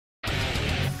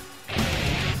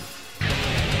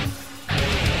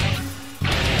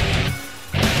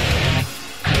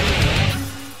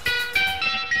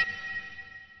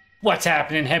What's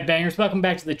happening, headbangers? Welcome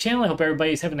back to the channel. I hope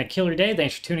everybody's having a killer day.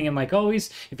 Thanks for tuning in like always.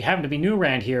 If you happen to be new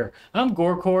around here, I'm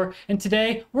GoreCore, and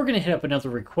today we're going to hit up another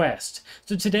request.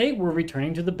 So today we're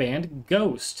returning to the band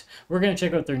Ghost. We're going to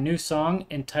check out their new song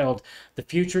entitled The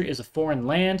Future is a Foreign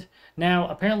Land. Now,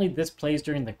 apparently this plays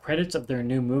during the credits of their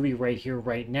new movie Right Here,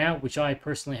 Right Now, which I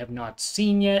personally have not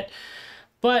seen yet.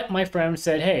 But my friend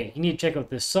said, hey, you need to check out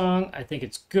this song. I think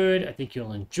it's good. I think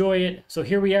you'll enjoy it. So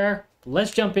here we are.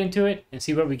 Let's jump into it and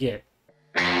see what we get.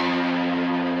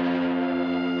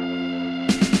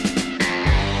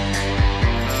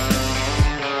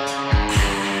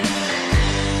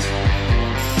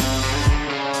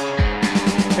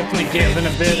 Definitely giving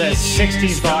a bit of that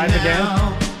 60s vibe again.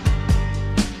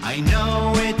 I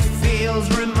know it feels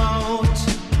remote,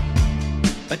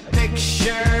 but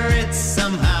picture it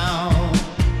somehow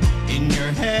in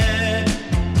your head.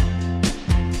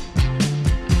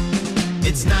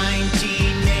 It's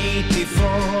 1984,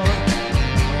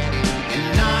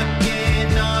 and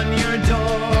knocking on your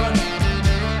door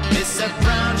is a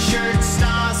brown shirt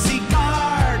Stasi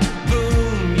guard.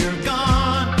 Boom, you're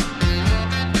gone.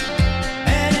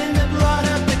 And in the blood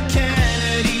of the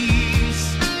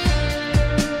Kennedys,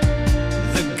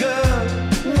 the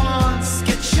good ones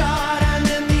get shot, and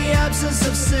in the absence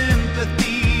of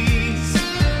sympathies,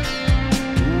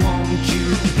 won't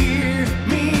you hear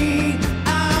me?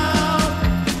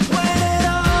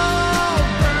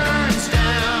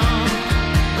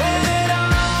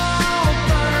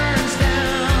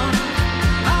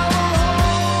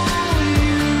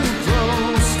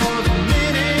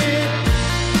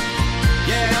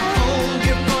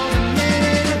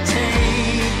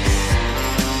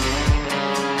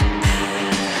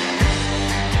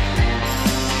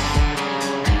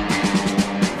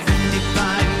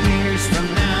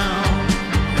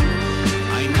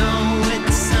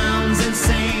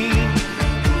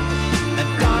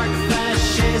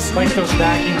 Like those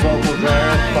backing vocals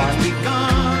there, it's fun.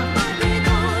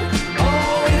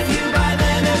 Oh, if you by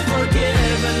then have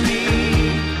forgiven me.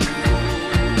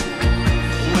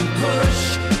 When push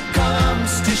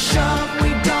comes to shove, we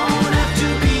don't have to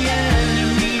be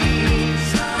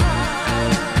enemies.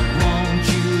 Won't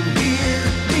you hear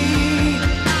me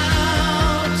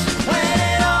out? When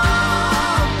it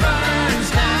all burns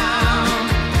down,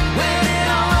 when it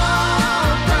all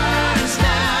burns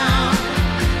down,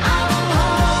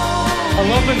 I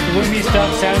love when gloomy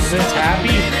stuff sounds this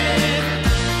happy.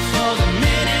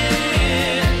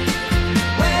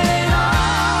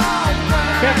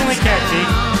 Definitely catchy.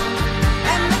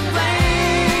 And the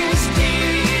flames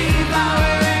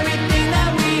devour everything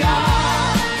that we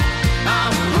are. I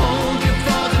will hold you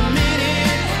for the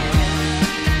minute.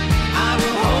 I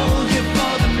will hold you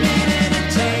for the minute it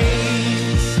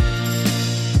takes.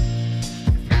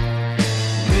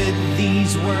 With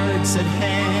these words at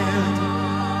hand,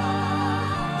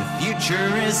 the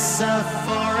future is a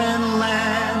foreign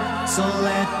land, so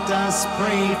let us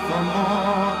pray for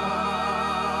more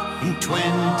in 2024.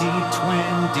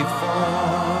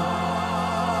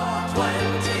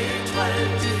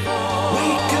 We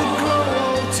could grow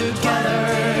old together.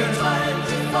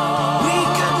 We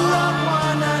could love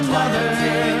one another.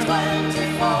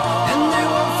 And there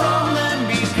will from them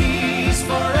be peace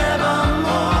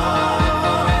forevermore.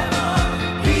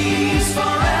 Peace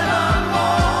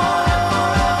forevermore.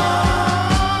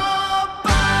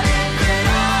 But if it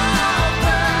all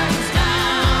burns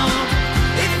down,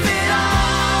 if it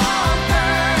all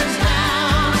burns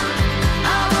down,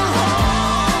 I will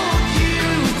hold you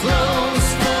close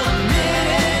for the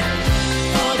minute,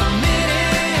 for the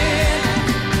minute.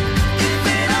 If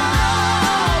it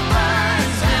all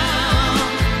burns down,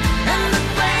 and the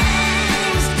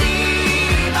flames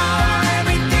devour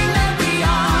everything that we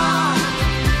are,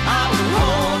 I will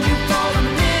hold you for the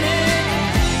minute.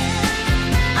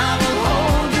 I will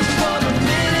hold you for the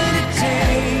minute it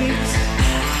takes.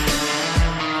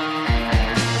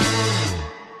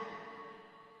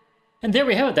 And there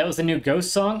we have it. That was the new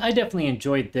Ghost song. I definitely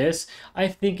enjoyed this. I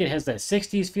think it has that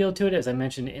 60s feel to it, as I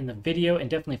mentioned in the video, and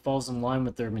definitely falls in line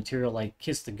with their material like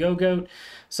Kiss the Go-Goat.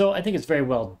 So I think it's very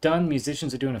well done.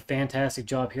 Musicians are doing a fantastic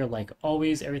job here like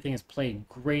always. Everything is played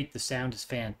great. The sound is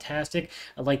fantastic.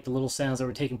 I like the little sounds that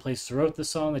were taking place throughout the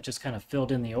song that just kind of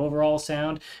filled in the overall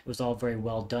sound. It was all very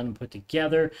well done and put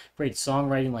together. Great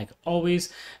songwriting like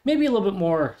always. Maybe a little bit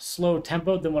more slow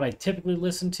tempo than what I typically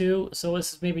listen to. So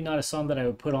this is maybe not a song that I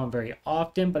would put on very very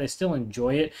often, but I still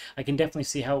enjoy it. I can definitely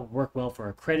see how it would work well for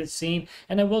a credit scene,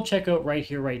 and I will check out Right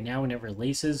Here, Right Now when it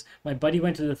releases. My buddy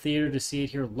went to the theater to see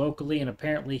it here locally, and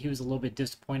apparently he was a little bit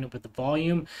disappointed with the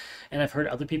volume, and I've heard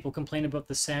other people complain about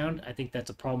the sound. I think that's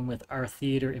a problem with our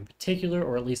theater in particular,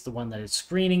 or at least the one that it's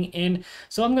screening in.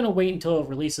 So I'm going to wait until it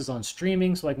releases on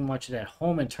streaming so I can watch it at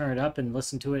home and turn it up and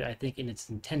listen to it, I think, in its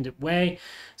intended way.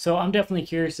 So I'm definitely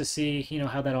curious to see,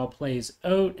 how that all plays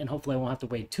out, and hopefully I won't have to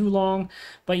wait too long.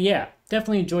 But yeah,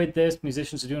 definitely enjoyed this.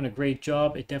 Musicians are doing a great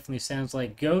job. It definitely sounds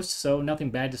like Ghost, so nothing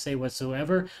bad to say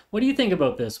whatsoever. What do you think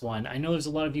about this one? I know there's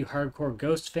a lot of you hardcore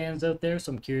Ghost fans out there,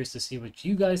 so I'm curious to see what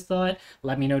you guys thought.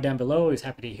 Let me know down below. Always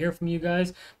happy to hear from you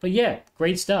guys. But yeah,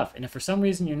 great stuff. And if for some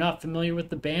reason you're not familiar with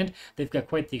the band, they've got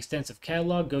quite the extensive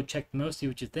catalog. Go check them out, see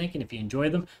what you think, and if you enjoy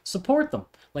them, support them,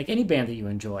 like any band that you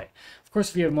enjoy. Of course,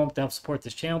 if you have a moment to help support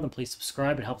this channel, then please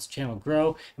subscribe. It helps the channel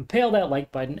grow. And pay that like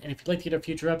button. And if you'd like to get our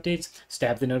future updates,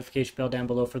 stab the notification bell down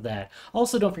below for that.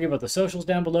 Also, don't forget about the socials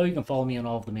down below. You can follow me on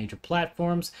all of the major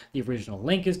platforms. The original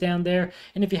link is down there.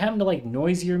 And if you happen to like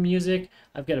noisier music,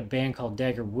 I've got a band called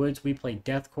Dagger. We play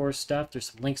deathcore stuff. There's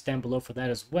some links down below for that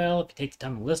as well. If you take the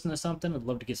time to listen to something, I'd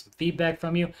love to get some feedback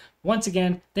from you. Once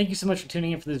again, thank you so much for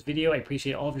tuning in for this video. I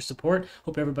appreciate all of your support.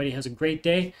 Hope everybody has a great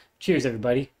day. Cheers,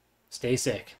 everybody. Stay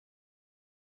sick.